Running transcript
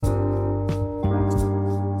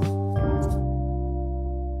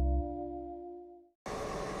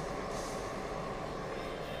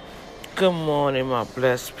Good morning, my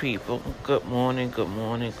blessed people. Good morning, good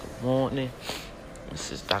morning, good morning.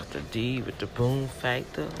 This is Dr. D with the Boom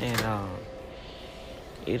Factor, and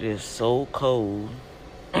it is so cold.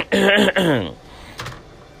 I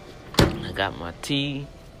got my tea,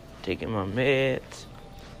 taking my meds,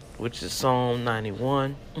 which is Psalm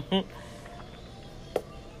 91.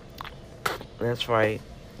 That's right.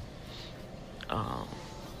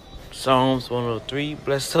 Psalms 103,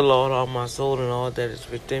 bless the Lord, all my soul, and all that is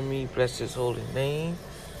within me. Bless his holy name.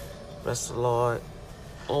 Bless the Lord,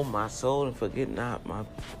 oh my soul, and forget not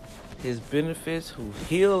his benefits, who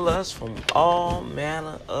heal us from all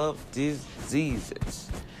manner of diseases.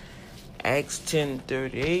 Acts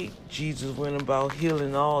 10:38, Jesus went about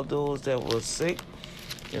healing all those that were sick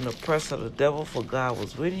and oppressed of the devil, for God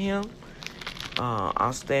was with him.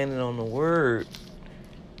 I'm standing on the word.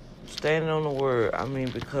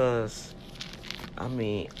 Because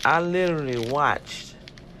I literally watched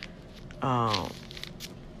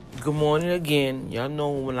Good Morning Again. Y'all know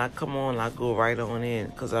when I come on, I go right on in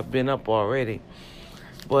because I've been up already.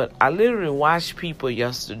 But I literally watched people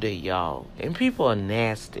yesterday, y'all. And people are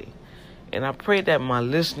nasty. And I pray that my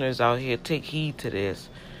listeners out here take heed to this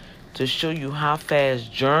to show you how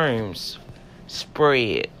fast germs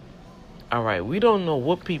spread. All right, we don't know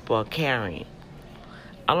what people are carrying.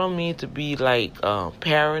 I don't mean to be like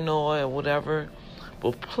paranoid or whatever,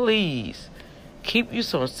 but please keep you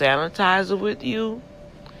some sanitizer with you.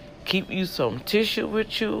 Keep you some tissue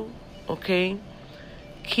with you, okay?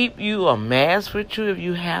 Keep you a mask with you if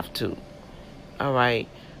you have to, all right?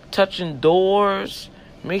 Touching doors,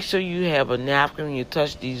 make sure you have a napkin when you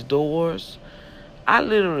touch these doors. I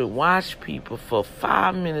literally watch people for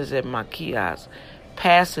 5 minutes at my kiosk,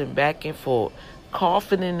 passing back and forth,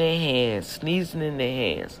 coughing in their hands, sneezing in their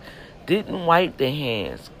hands, didn't wipe their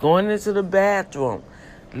hands, going into the bathroom,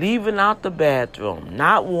 leaving out the bathroom,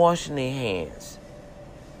 not washing their hands,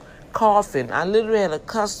 coughing. I literally had a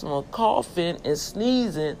customer coughing and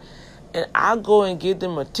sneezing, and I go and give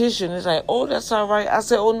them a tissue, and it's like, oh, that's all right. I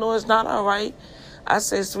said, oh, no, it's not all right. I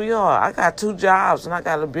said, sweetheart, I got 2 jobs, and I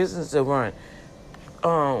got a business to run.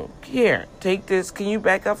 Here, take this. Can you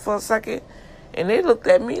back up for a second? And they looked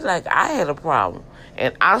at me like I had a problem.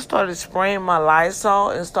 And I started spraying my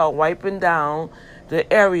Lysol and started wiping down the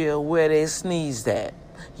area where they sneezed at.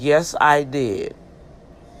 Yes, I did.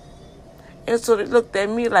 And so they looked at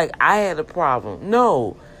me like I had a problem.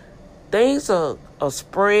 No, things are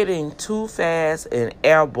spreading too fast and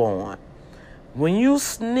airborne. When you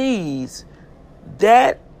sneeze,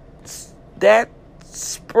 that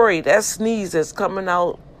spray, that sneeze that's coming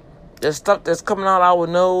out, the stuff that's coming out our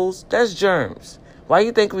nose, that's germs. Why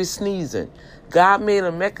you think we sneezing? God made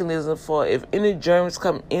a mechanism for if any germs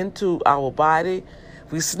come into our body,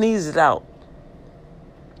 we sneeze it out.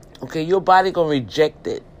 Okay, your body gonna reject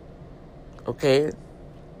it. Okay?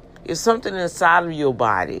 It's something inside of your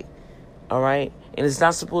body, all right? And it's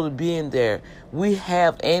not supposed to be in there. We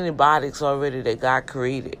have antibiotics already that God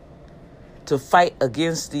created to fight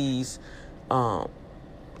against these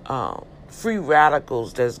free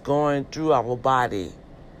radicals that's going through our body,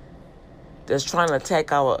 that's trying to attack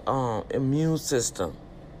our immune system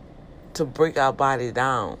to break our body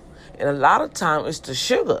down. And a lot of times it's the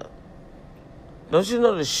sugar. Don't you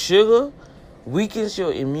know the sugar weakens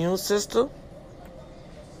your immune system?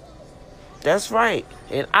 That's right.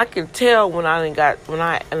 And I can tell when I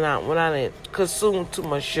didn't consume too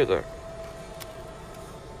much sugar,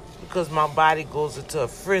 because my body goes into a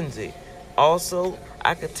frenzy. Also,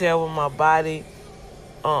 I can tell when my body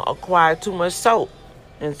acquired too much salt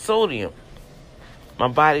and sodium. My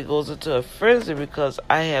body goes into a frenzy because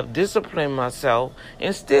I have disciplined myself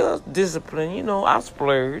and still disciplined. I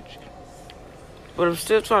splurge. But I'm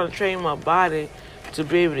still trying to train my body to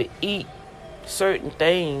be able to eat certain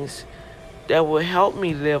things that will help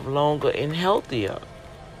me live longer and healthier.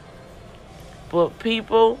 But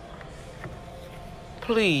people,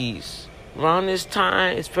 please, around this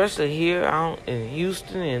time, especially here out in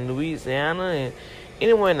Houston and Louisiana and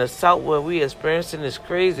anywhere in the South where we experiencing this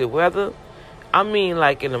crazy weather,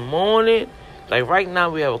 like in the morning, like right now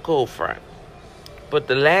we have a cold front. But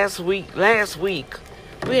the last week,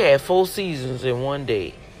 we had 4 seasons in one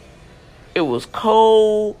day. It was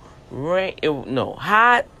cold,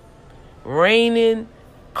 hot, raining,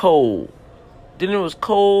 cold. Then it was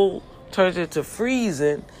cold, turns into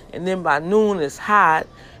freezing, and then by noon it's hot,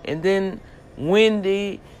 and then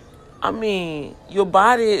windy. Your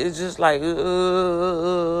body is just like,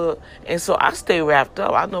 and so I stay wrapped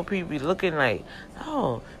up. I know people be looking like,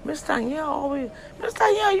 oh, Miss Danielle, you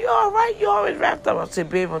all right? You always wrapped up. I said,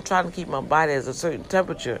 babe, I'm trying to keep my body at a certain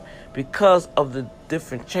temperature because of the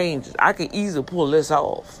different changes. I can easily pull this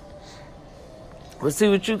off. But see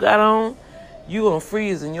what you got on? You gonna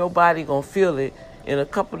freeze and your body gonna feel it in a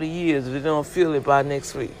couple of years if it don't feel it by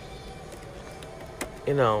next week.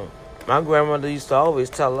 You know, my grandmother used to always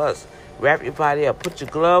tell us, wrap your body up, put your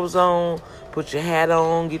gloves on, put your hat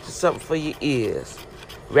on, get you something for your ears.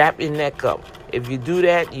 Wrap your neck up. If you do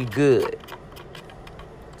that, you good.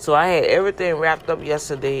 So I had everything wrapped up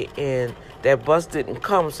yesterday, and that bus didn't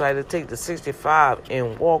come, so I had to take the 65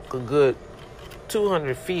 and walk a good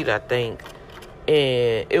 200 feet, I think.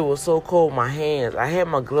 And it was so cold, my hands. I had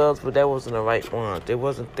my gloves, but that wasn't the right ones. They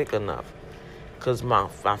wasn't thick enough. Because my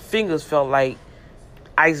fingers felt like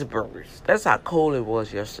icebergs. That's how cold it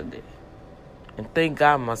was yesterday. And thank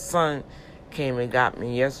God my son came and got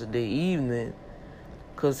me yesterday evening,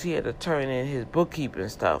 because he had to turn in his bookkeeping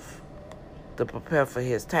stuff to prepare for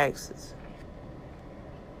his taxes.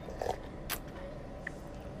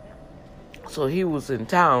 So he was in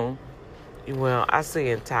town. Well, I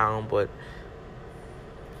say in town, but,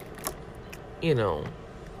 you know,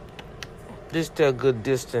 they stay a good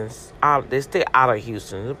distance. They stay out of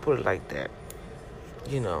Houston. Let's put it like that.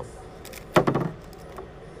 You know.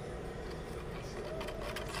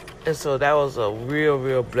 And so that was a real,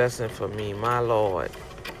 real blessing for me, my Lord.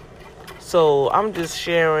 So I'm just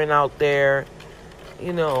sharing out there,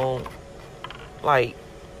 you know, like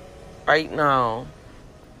right now,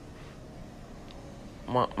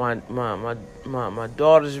 my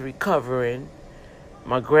daughter's recovering,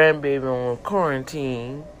 my grandbaby on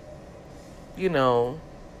quarantine, you know,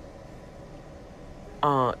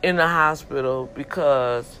 in the hospital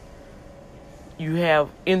because you have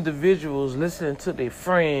individuals listening to their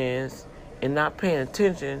friends and not paying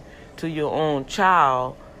attention to your own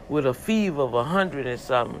child with a fever of 100 and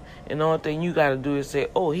something. And the only thing you got to do is say,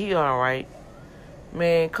 oh, he all right.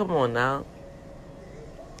 Man, come on now.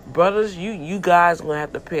 Brothers, you guys going to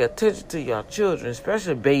have to pay attention to your children,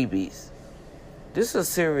 especially babies. This is a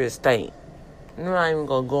serious thing. I'm not even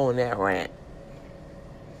going to go on that rant.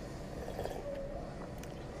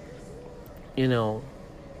 You know.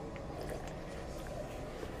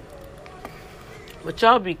 But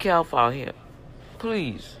y'all be careful out here.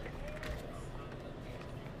 Please.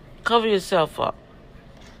 Cover yourself up.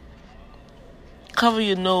 Cover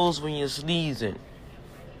your nose when you're sneezing.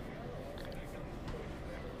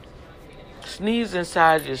 Sneeze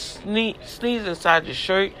inside your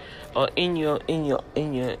shirt or in your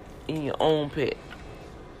own pit.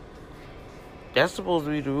 That's supposed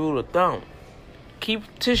to be the rule of thumb.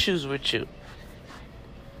 Keep tissues with you.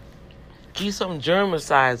 Keep some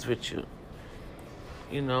germicides with you.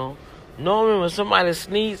 You know. Normally when somebody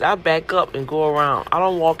sneezes, I back up and go around. I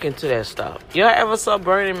don't walk into that stuff. Y'all ever saw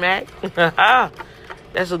Bernie Mac?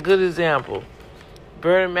 That's a good example.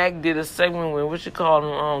 Bernie Mac did a segment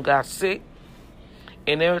when got sick.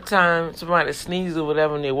 And every time somebody sneezed or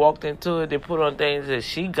whatever and they walked into it, they put on things that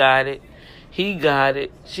she got it, he got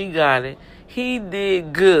it, she got it. He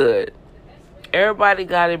did good. Everybody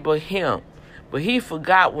got it but him. But he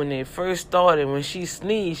forgot when they first started, when she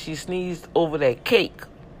sneezed over that cake.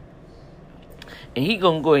 And he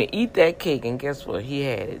gonna go and eat that cake, and guess what? He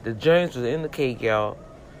had it. The germs was in the cake, y'all.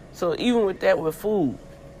 So even with that, with food,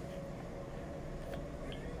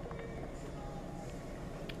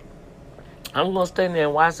 I'm gonna stand there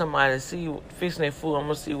and watch somebody fixing their food. I'm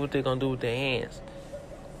gonna see what they're gonna do with their hands.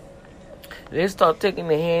 They start taking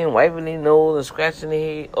their hand, wiping their nose, and scratching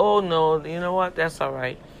their head. Oh no, you know what? That's all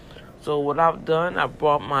right. So what I've done, I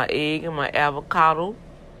brought my egg and my avocado.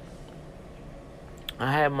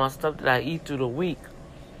 I have my stuff that I eat through the week,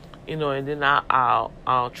 you know, and then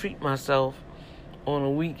I'll treat myself on a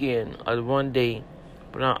weekend or one day.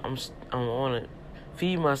 But I'm on to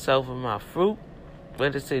feed myself with my fruit.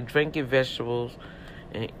 Let it say drink your vegetables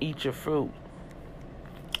and eat your fruit.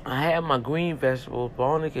 I have my green vegetables, but I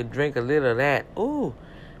only can drink a little of that. Ooh,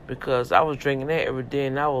 because I was drinking that every day,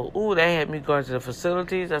 and that had me going to the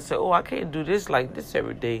facilities. I said, I can't do this like this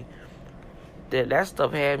every day. That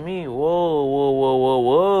stuff had me,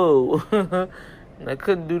 whoa. And I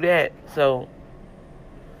couldn't do that. So,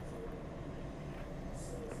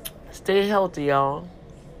 stay healthy, y'all.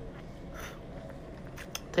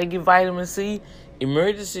 Take your vitamin C.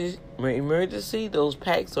 Emergency, those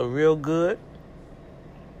packs are real good.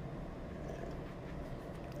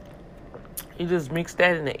 You just mix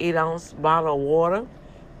that in an 8-ounce bottle of water.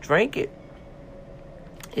 Drink it.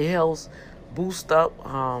 It helps boost up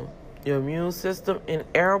your immune system, and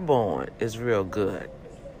airborne is real good.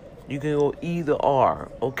 You can go either or,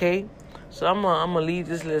 okay? So I'm gonna leave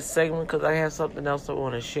this little segment because I have something else I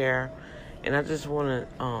want to share, and I just want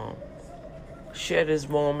to share this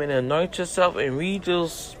moment. Anoint yourself and read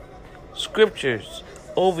those scriptures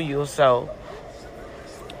over yourself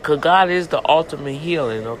Because God is the ultimate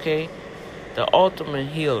healing, okay? The ultimate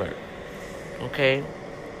healer, okay?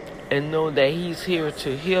 And know that He's here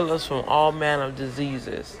to heal us from all manner of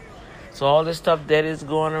diseases. So all this stuff that is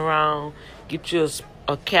going around, get you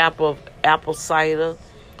a cap of apple cider.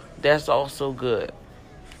 That's also good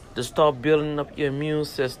to start building up your immune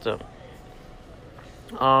system.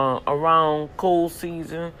 Around cold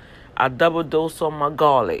season, I double dose on my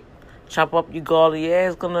garlic. Chop up your garlic. Yeah,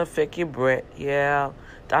 it's going to affect your breath. Yeah,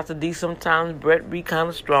 Dr. D, sometimes breath be kind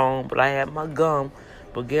of strong, but I have my gum.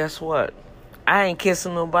 But guess what? I ain't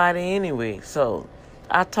kissing nobody anyway. So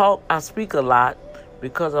I speak a lot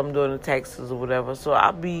because I'm doing the taxes or whatever. So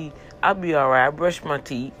I'll be all right. I brush my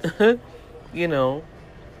teeth. You know,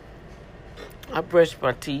 I brush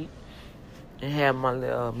my teeth and have my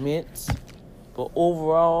little mints. But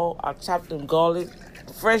overall, I chop them garlic,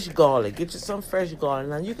 fresh garlic. Get you some fresh garlic.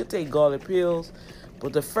 Now, you can take garlic pills,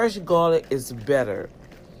 but the fresh garlic is better.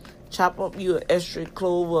 Chop up your extra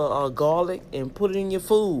clove of garlic and put it in your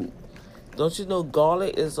food. Don't you know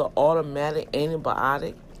garlic is an automatic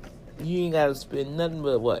antibiotic? You ain't got to spend nothing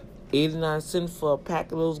but, 89 cents for a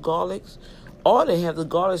pack of those garlics? Or they have the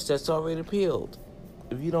garlic that's already peeled.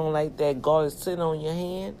 If you don't like that garlic sitting on your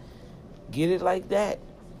hand, get it like that.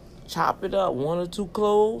 Chop it up, 1 or 2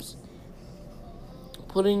 cloves,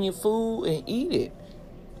 put it in your food and eat it.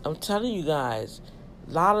 I'm telling you guys,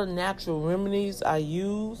 a lot of natural remedies I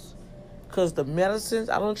use because the medicines,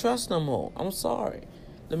 I don't trust no more. I'm sorry.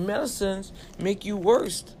 The medicines make you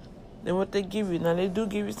worse than what they give you. Now, they do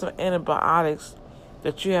give you some antibiotics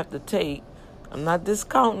that you have to take. I'm not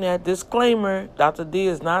discounting that. Disclaimer, Dr. D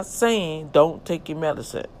is not saying don't take your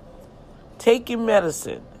medicine. Take your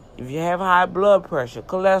medicine. If you have high blood pressure,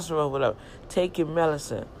 cholesterol, whatever, take your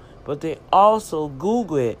medicine. But they also,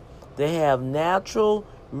 Google it, they have natural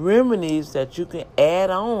remedies that you can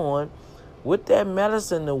add on with that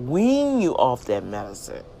medicine to wean you off that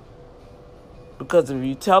medicine. Because if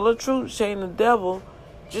you tell the truth, shame the devil,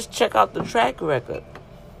 just check out the track record.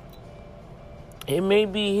 It may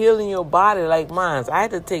be healing your body like mine. I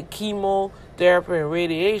had to take chemotherapy and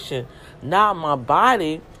radiation. Now my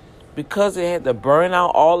body, because it had to burn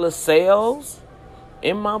out all the cells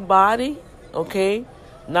in my body, okay,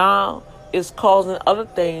 now it's causing other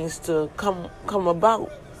things to come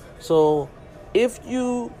about. So if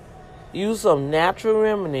you use some natural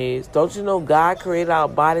remedies, don't you know God created our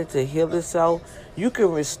body to heal itself? You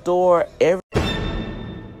can restore every...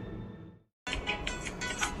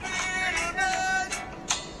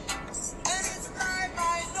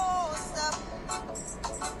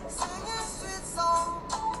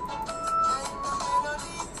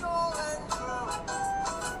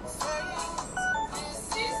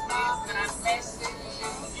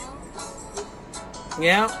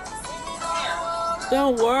 Yeah.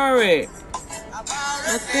 Don't worry.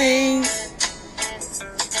 Nothing.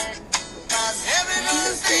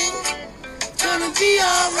 Everything gonna be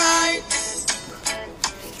alright.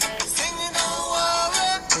 Singing, don't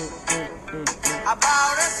worry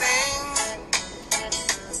about a thing.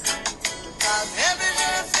 'Cause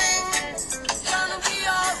everything gonna be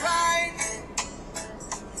alright.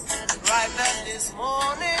 Right up this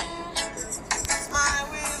morning, smile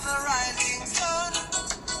with the rising sun.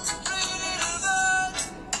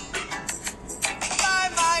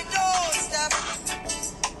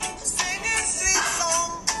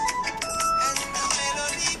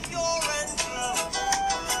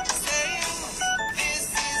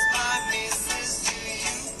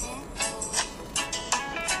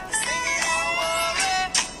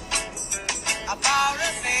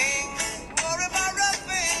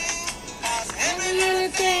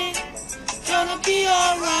 Be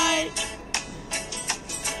alright.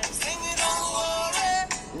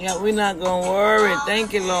 Yeah, we're not gonna worry.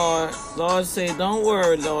 Thank you, Lord. Lord say, don't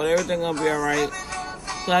worry, Lord. Everything gonna be alright.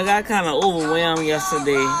 So I got kind of overwhelmed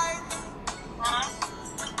yesterday.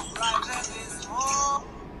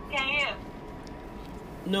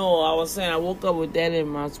 No, I was saying I woke up with that in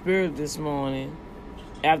my spirit this morning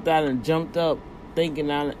after I done jumped up thinking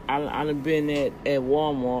I done been at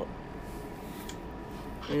Walmart.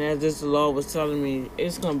 And as this the Lord was telling me,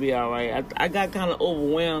 it's going to be all right. I got kind of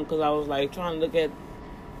overwhelmed because I was like trying to look at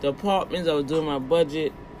the apartments. I was doing my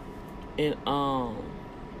budget. And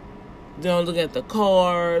then I was looking at the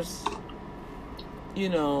cars, you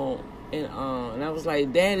know. And I was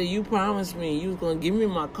like, Daddy, you promised me you was going to give me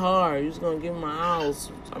my car. You was going to give me my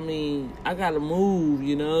house. I mean, I got to move,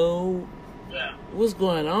 you know. Yeah. What's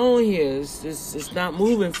going on here? It's not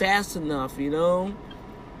moving fast enough, you know.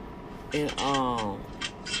 And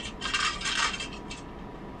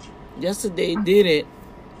yesterday did it,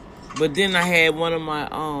 but then I had one of my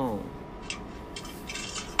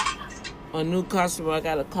A new customer. I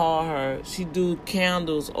gotta call her. She do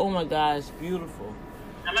candles. Oh my God, it's beautiful.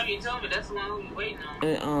 I remember you told me that's the one who you waiting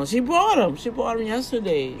on. And she brought them. She brought them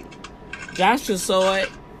yesterday. Joshua saw it.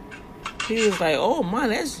 He was like, "Oh man,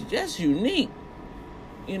 that's unique."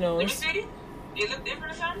 You know. Let me see. It look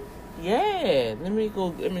different or something? Yeah. Let me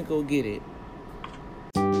go get it.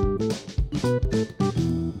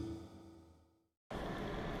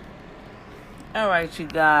 All right, you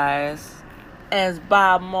guys. As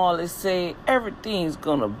Bob Marley say, everything's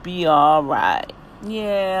gonna be all right.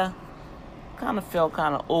 Yeah. Kind of felt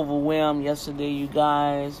kind of overwhelmed yesterday, you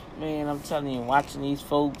guys. Man, I'm telling you, watching these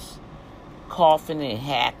folks coughing and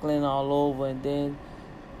hackling all over, and then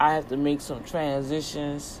I have to make some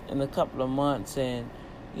transitions in a couple of months. And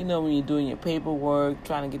you know, when you're doing your paperwork,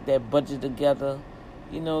 trying to get that budget together,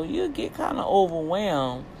 you know, you get kind of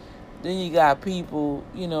overwhelmed. Then you got people,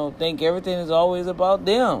 you know, think everything is always about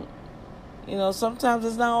them. You know, sometimes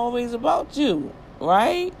it's not always about you,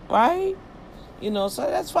 right? You know, so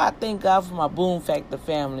that's why I thank God for my Boom Factor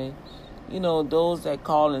family. You know, those that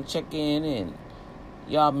call and check in, and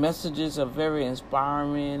y'all messages are very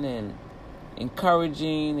inspiring and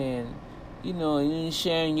encouraging, and, you know, you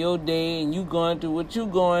sharing your day and you going through what you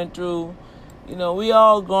going through. You know, we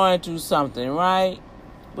all going through something, right?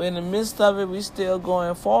 But in the midst of it, we still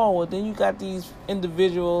going forward. Then you got these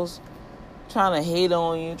individuals trying to hate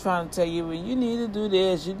on you, trying to tell you, well, you need to do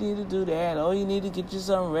this, you need to do that, oh, you need to get you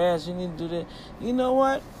some rest, you need to do that. You know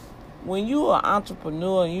what? When you're an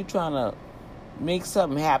entrepreneur and you're trying to make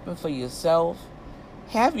something happen for yourself,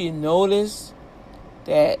 have you noticed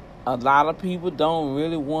that a lot of people don't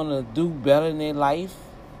really want to do better in their life?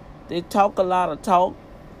 They talk a lot of talk,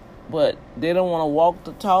 but they don't want to walk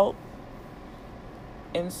the talk.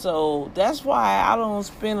 And so that's why I don't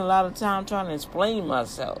spend a lot of time trying to explain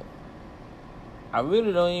myself. I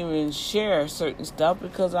really don't even share certain stuff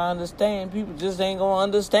because I understand people just ain't going to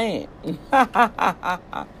understand. And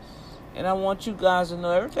I want you guys to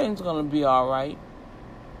know everything's going to be all right.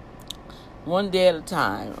 One day at a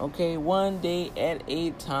time, okay? One day at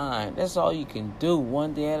a time. That's all you can do,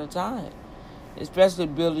 one day at a time. Especially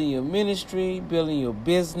building your ministry, building your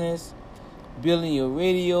business, building your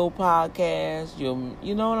radio podcast,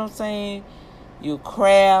 you know what I'm saying? Your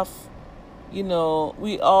craft. You know,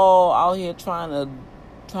 we all out here trying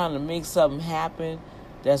to make something happen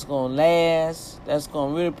that's going to last, that's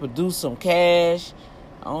going to really produce some cash.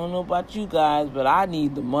 I don't know about you guys, but I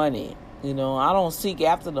need the money. You know, I don't seek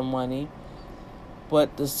after the money,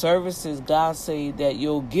 but the services, God say that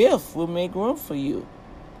your gift will make room for you.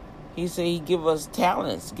 He said he give us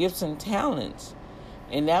talents, gifts and talents,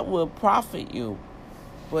 and that will profit you.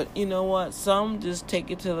 But you know what? Some just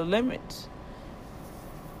take it to the limits.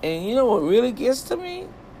 And you know what really gets to me?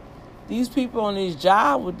 These people on this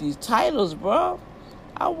job with these titles, bro.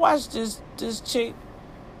 I watched this chick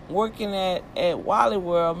working at Wally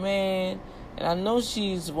World, man. And I know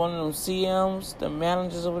she's one of them CMs, the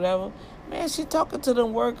managers or whatever. Man, she talking to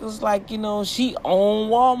them workers like, you know, she own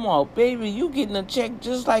Walmart. Baby, you getting a check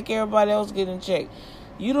just like everybody else getting a check.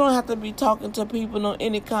 You don't have to be talking to people in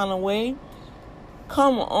any kind of way.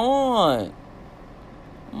 Come on.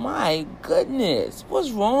 My goodness,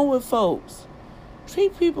 what's wrong with folks?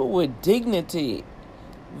 Treat people with dignity.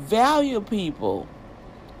 Value people.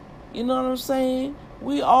 You know what I'm saying?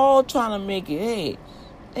 We all trying to make it. Hey,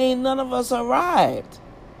 ain't none of us arrived.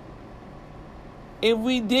 If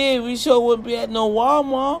we did, we sure wouldn't be at no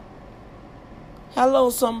Walmart.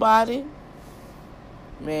 Hello, somebody.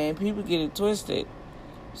 Man, people get it twisted.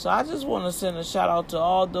 So I just want to send a shout out to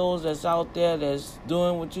all those that's out there that's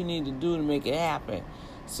doing what you need to do to make it happen.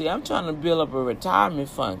 See, I'm trying to build up a retirement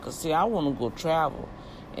fund because, see, I want to go travel.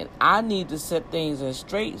 And I need to set things in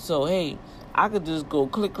straight so, hey, I could just go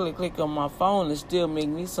click on my phone and still make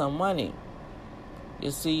me some money.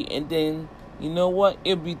 You see, and then, you know what?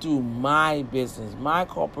 It'll be through my business, my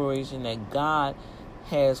corporation that God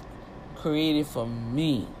has created for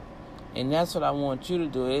me. And that's what I want you to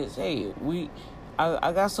do is, hey,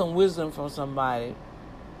 I got some wisdom from somebody.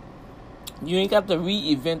 You ain't got to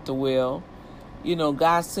reinvent the wheel. You know,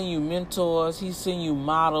 God send you mentors. He send you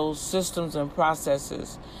models, systems, and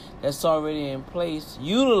processes that's already in place.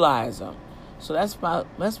 Utilize them. So that's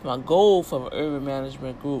my goal for Urban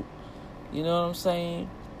Management Group. You know what I'm saying?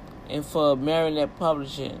 And for Marinette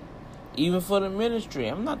Publishing. Even for the ministry.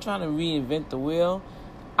 I'm not trying to reinvent the wheel.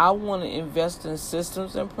 I want to invest in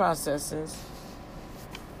systems and processes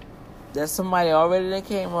that somebody already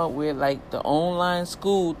came up with, like the online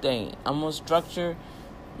school thing. I'm going to structure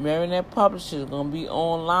Marinette Publishing. Is going to be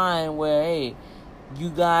online where, hey, you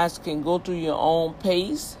guys can go through your own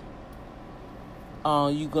pace.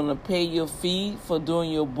 You're going to pay your fee for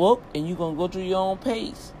doing your book, and you're going to go through your own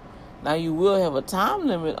pace. Now, you will have a time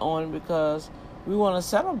limit on it because we want to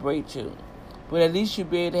celebrate you. But at least you'll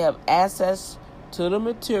be able to have access to the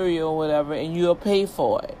material or whatever, and you'll pay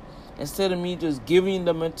for it. Instead of me just giving you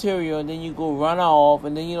the material, and then you go run off,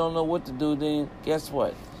 and then you don't know what to do, then guess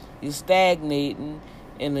what? You're stagnating,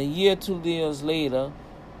 and a year, 2 years later,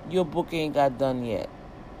 your book ain't got done yet.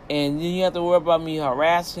 And then you have to worry about me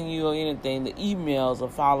harassing you or anything. The emails will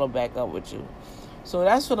follow back up with you. So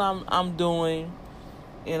that's what I'm doing.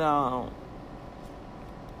 And I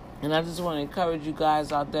just want to encourage you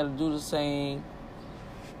guys out there to do the same.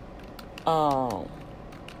 Hold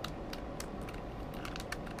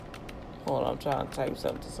on, I'm trying to type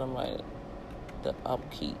something to somebody. The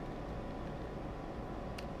upkeep.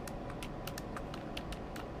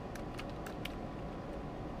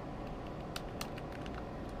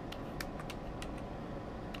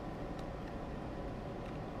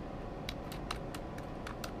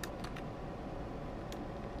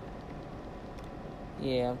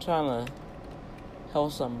 Yeah, I'm trying to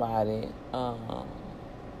help somebody.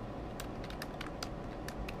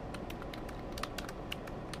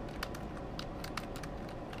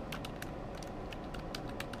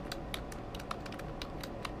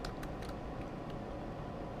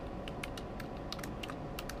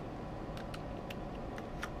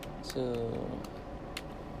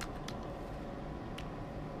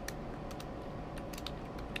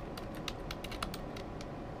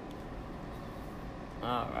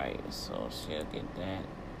 Alright, so she'll get that.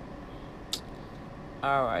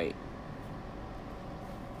 Alright.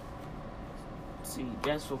 See,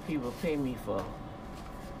 that's what people pay me for.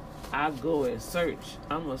 I go and search.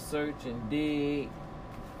 I'm going to search and dig.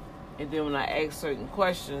 And then when I ask certain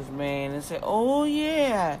questions, man, and say, oh,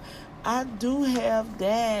 yeah, I do have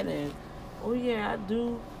that. And, oh, yeah, I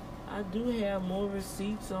do have more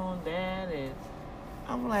receipts on that. And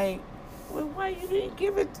I'm like, well, why you didn't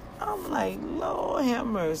give it? I'm like, Lord have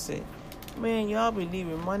mercy. Man, y'all be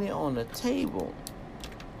leaving money on the table.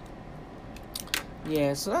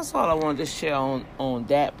 Yeah, so that's all I wanted to share on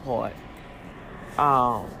that part.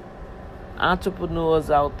 Entrepreneurs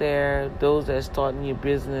out there, those that are starting your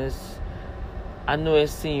business, I know it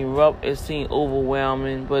seems rough, it seems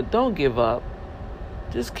overwhelming, but don't give up.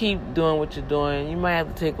 Just keep doing what you're doing. You might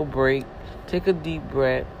have to take a break, take a deep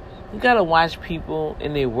breath. You got to watch people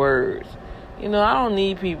and their words. You know, I don't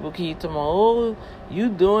need people keep telling me, oh, you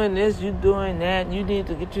doing this, you doing that, you need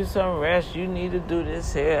to get you some rest, you need to do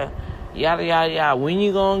this here, yada, yada, yada. When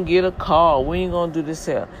you going to get a call? When you going to do this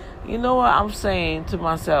here? You know what I'm saying to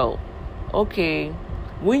myself? Okay,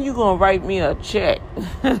 when you going to write me a check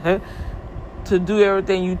to do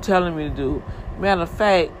everything you telling me to do? Matter of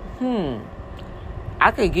fact,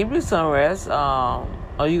 I could give you some rest. Are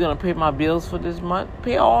you going to pay my bills for this month?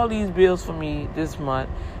 Pay all these bills for me this month,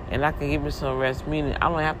 and I can give me some rest, meaning I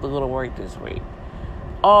don't have to go to work this week.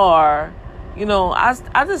 Or, you know, I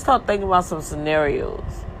just start thinking about some scenarios.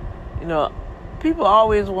 You know, people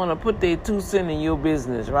always want to put their 2 cents in your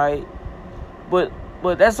business, right? But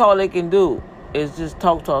that's all they can do is just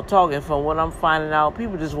talk. And from what I'm finding out,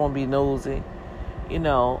 people just want to be nosy. You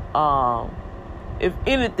know, if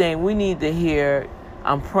anything, we need to hear,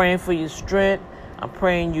 I'm praying for your strength. I'm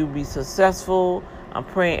praying you be successful. I'm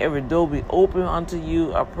praying every door be open unto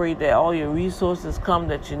you. I pray that all your resources come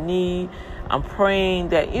that you need. I'm praying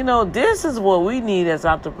that, you know, this is what we need as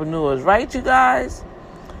entrepreneurs, right, you guys?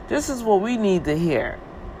 This is what we need to hear.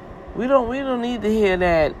 We don't need to hear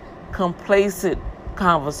that complacent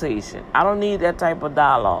conversation. I don't need that type of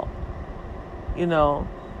dialogue. You know,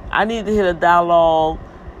 I need to hear the dialogue,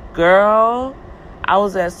 girl, I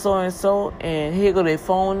was at so-and-so, and here go their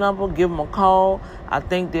phone number, give them a call. I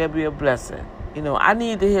think there'll be a blessing. You know, I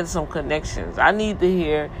need to hear some connections. I need to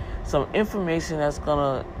hear some information that's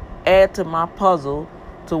going to add to my puzzle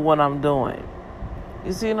to what I'm doing.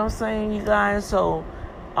 You see what I'm saying, you guys? So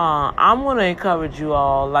I'm going to encourage you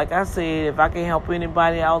all. Like I said, if I can help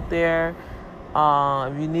anybody out there,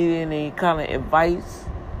 if you need any kind of advice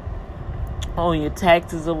on your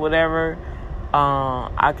taxes or whatever,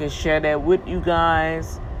 I can share that with you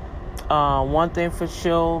guys. One thing for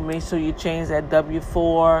sure, make sure you change that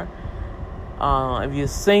W-4. If you're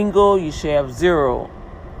single, you should have 0.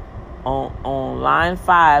 On line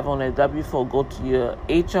 5 on that W-4, go to your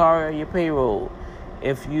HR or your payroll.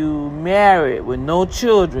 If you married with no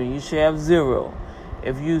children, you should have 0.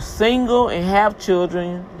 If you single and have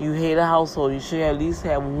children, you hate a household, you should at least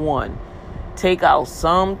have 1. Take out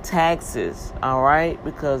some taxes, all right?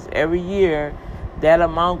 Because every year, that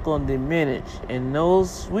amount going to diminish. And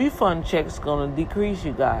those refund checks going to decrease,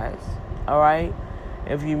 you guys, all right?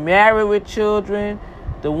 If you're married with children,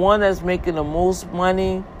 the one that's making the most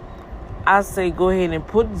money, I say go ahead and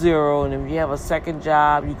put 0. And if you have a second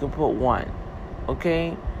job, you can put 1.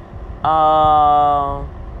 Okay?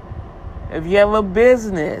 If you have a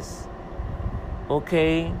business,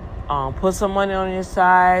 okay, put some money on your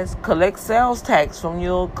side. Collect sales tax from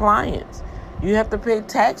your clients. You have to pay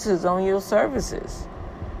taxes on your services.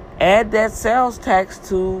 Add that sales tax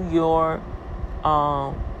to your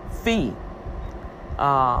fee.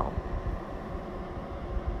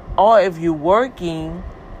 Or if you're working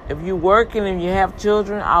and you have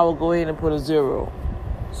children, I will go ahead and put a 0.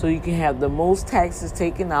 So you can have the most taxes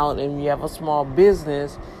taken out. And if you have a small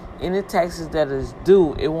business, any taxes that is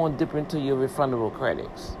due, it won't dip into your refundable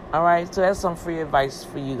credits. All right? So that's some free advice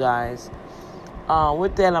for you guys.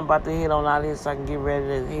 With that, I'm about to head on out of here so I can get ready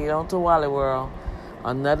to head on to Wally World.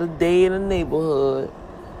 Another day in the neighborhood.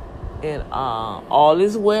 And all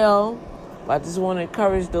is well. But I just want to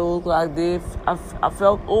encourage those like this. I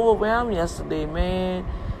felt overwhelmed yesterday, man,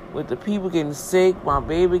 with the people getting sick, my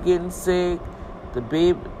baby getting sick,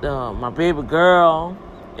 my baby girl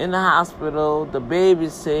in the hospital, the baby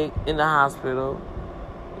sick in the hospital.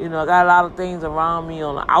 You know, I got a lot of things around me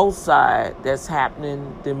on the outside that's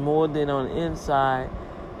happening more than on the inside.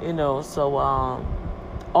 You know, so all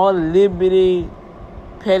the liberty,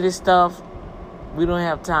 petty stuff, we don't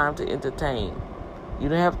have time to entertain. You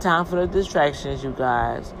don't have time for the distractions, you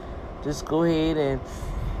guys. Just go ahead and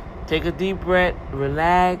take a deep breath,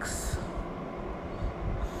 relax.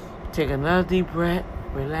 Take another deep breath,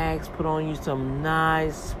 relax, put on you some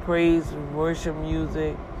nice praise and worship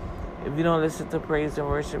music. If you don't listen to praise and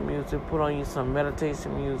worship music, put on you some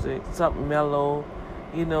meditation music, something mellow.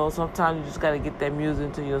 You know, sometimes you just got to get that music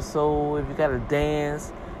into your soul. If you got to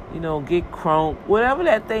dance, you know, get crunk, whatever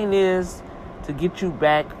that thing is to get you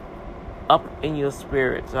back up in your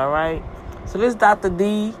spirits, all right? So this is Dr.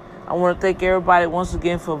 D. I want to thank everybody once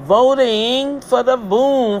again for voting for the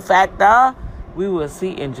Boom Factor. We will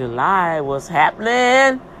see in July what's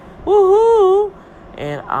happening. Woohoo!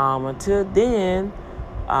 And until then,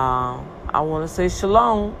 I want to say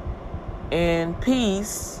shalom and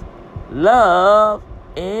peace, love,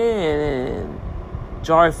 and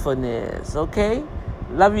joyfulness, okay?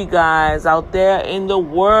 Love you guys out there in the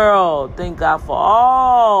world. Thank God for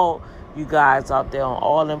all you guys out there on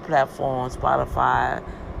all them platforms, Spotify,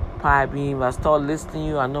 Podbean. If I start listening to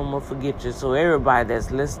you, I know I'm going to forget you. So everybody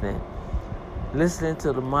that's listening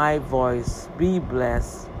to my voice, be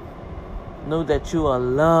blessed. Know that you are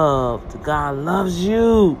loved. God loves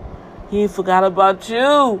you. He ain't forgot about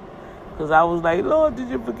you. Because I was like, Lord, did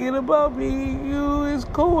you forget about me? It's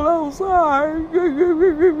cold outside.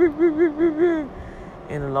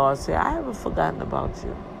 And the Lord said, I haven't forgotten about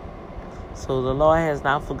you. So the Lord has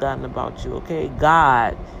not forgotten about you, okay?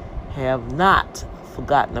 God have not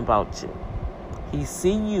forgotten about you. He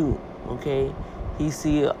see you, okay? He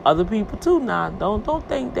see other people too now. Don't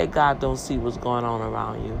think that God don't see what's going on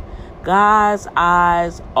around you. God's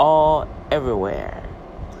eyes are everywhere.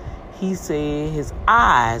 He said his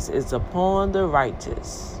eyes is upon the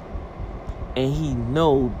righteous, and he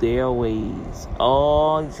know their ways.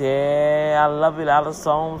 Oh, yeah, I love it. Out of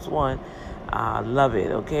Psalms 1. I love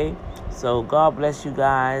it, okay? So God bless you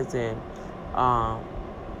guys, and I'll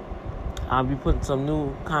be putting some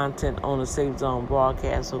new content on the Safe Zone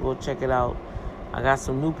broadcast, so go check it out. I got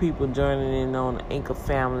some new people joining in on the Anchor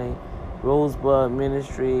family, Rosebud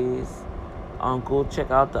Ministries. Go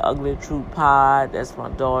check out the Ugly Truth Pod. That's my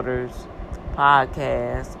daughter's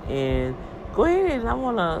podcast. And go ahead, and I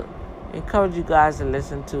want to encourage you guys to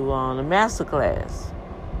listen to the Masterclass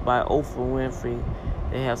by Oprah Winfrey.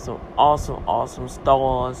 They have some awesome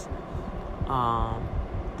stars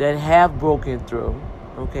that have broken through,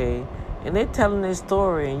 okay? And they're telling their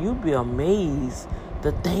story, and you'll be amazed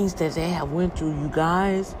the things that they have went through, you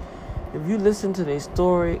guys. If you listen to their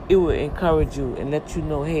story, it will encourage you and let you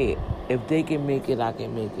know, hey, if they can make it, I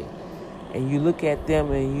can make it. And you look at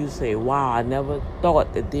them and you say, wow, I never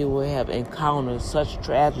thought that they would have encountered such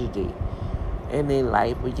tragedy in their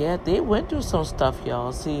life. But yeah, they went through some stuff,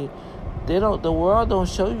 y'all. See, the world don't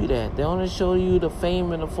show you that. They only show you the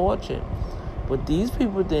fame and the fortune. But these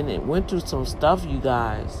people went through some stuff, you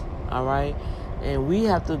guys. All right? And we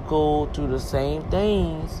have to go through the same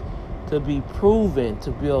things to be proven,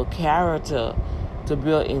 to build character, to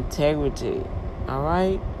build integrity. All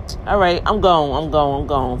right? All right, I'm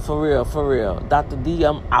gone. For real. Dr. D,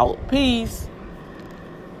 I'm out. Peace.